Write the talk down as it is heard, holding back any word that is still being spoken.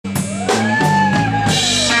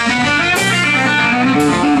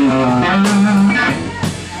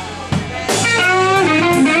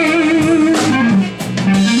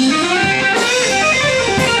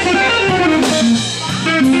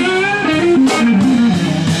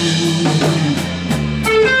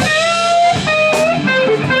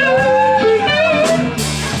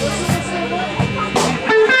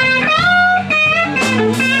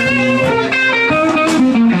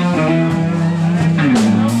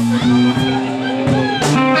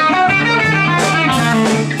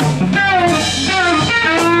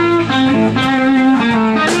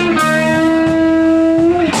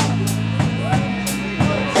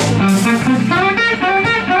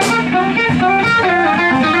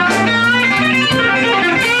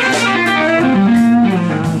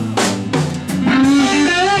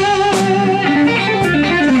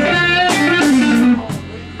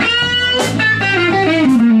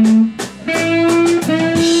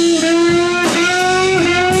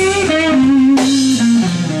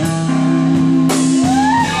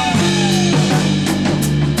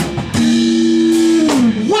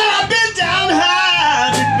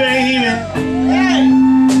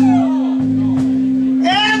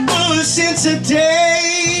since the day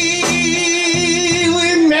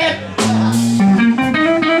we met.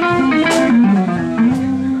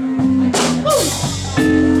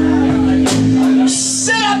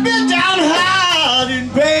 Said I've been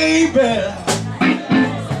downhearted, baby,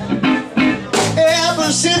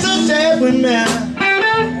 ever since the day we met.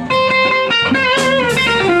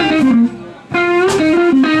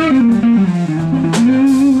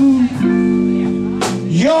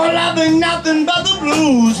 You're loving nothing but the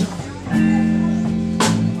blues.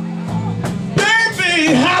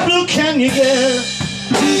 Baby, how blue can you get?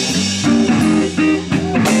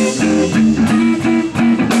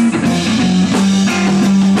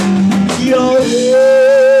 You're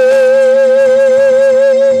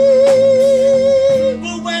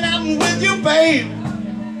but when I'm with you, babe,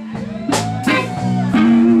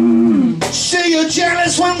 say you're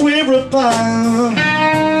jealous when we're apart.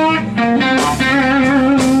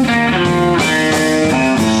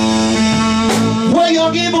 Well,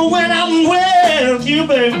 you'll give her when I'm with you,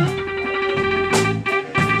 baby,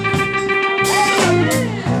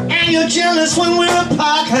 and you're jealous when we're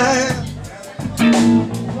apart.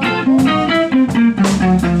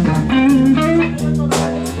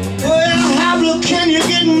 Well, how blue can you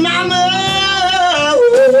get, mama?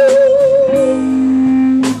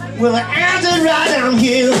 Well, the answer's right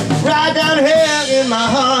down here in my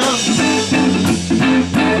heart.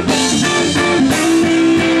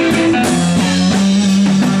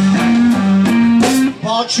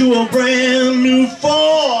 Bought you a brand new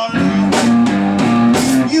Ford.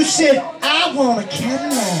 You said, I want a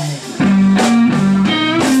Cadillac.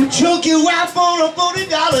 Took you out for a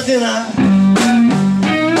 $40 dinner.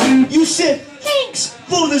 You said, thanks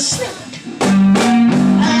for the snack.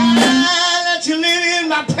 I let you live in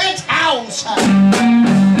my penthouse.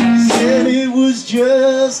 Said it was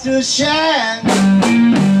just a shack.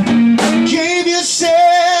 Gave you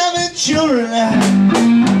 7 children.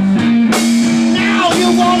 Now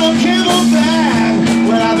you wanna give them back.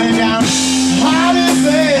 Well, I've been down hard and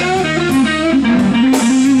bad.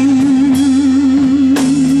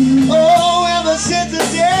 Oh, ever since the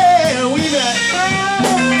day we met.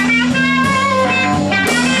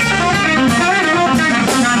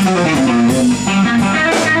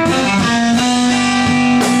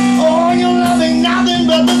 Oh, you're loving nothing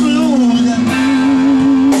but the blues.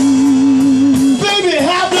 Baby,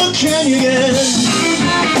 how blue can you get?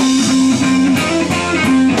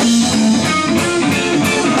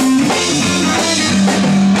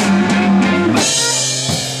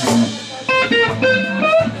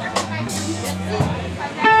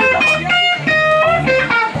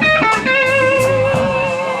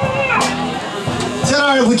 It's all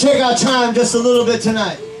right if we take our time just a little bit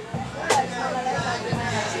tonight.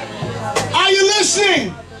 Are you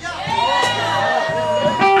listening?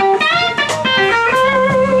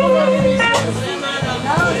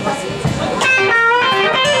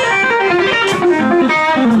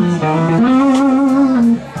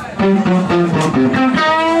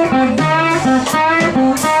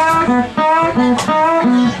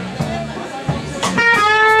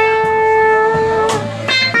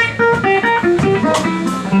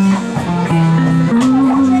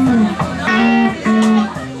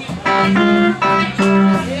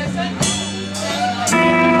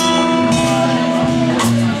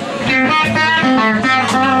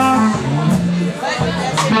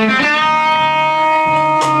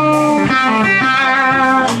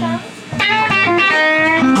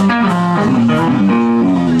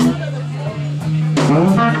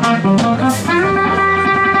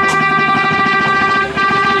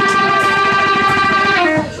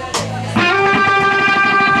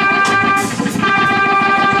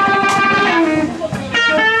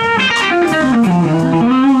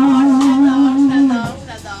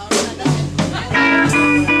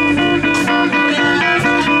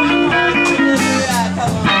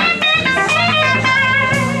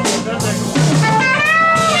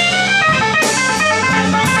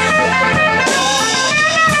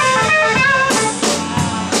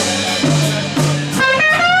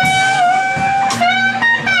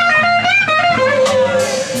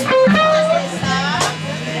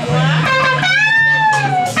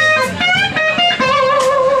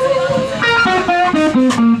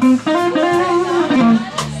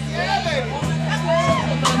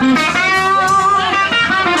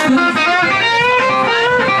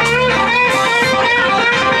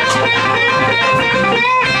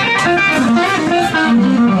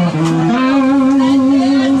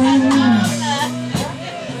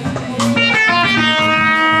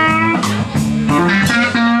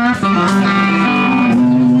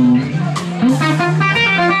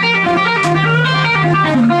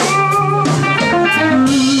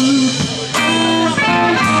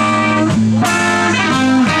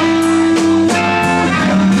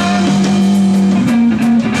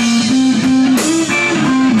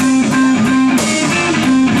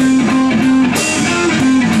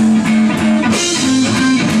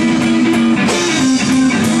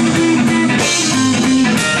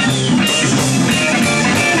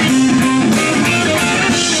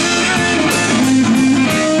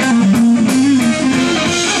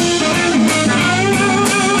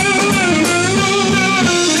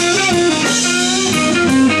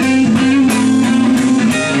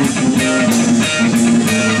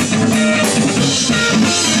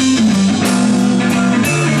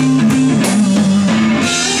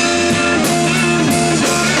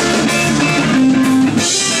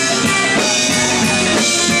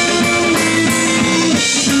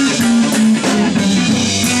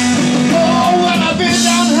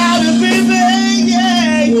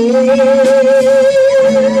 Ever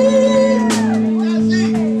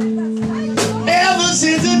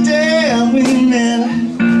since the day we met,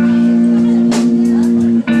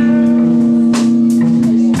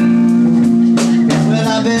 well,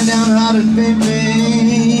 I've been downhearted, baby.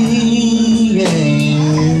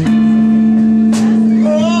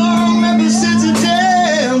 Oh, ever since the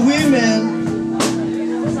day we met.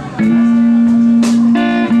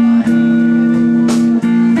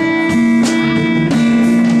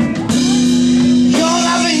 You're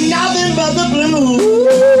loving nothing but the blues.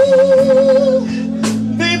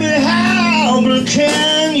 Baby, how blue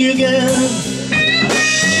can you get?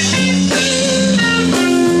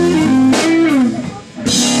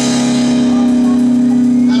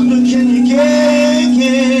 How blue can you get?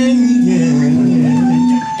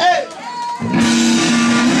 Hey!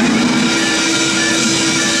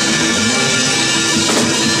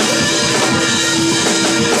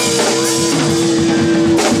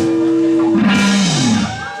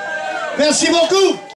 Merci beaucoup.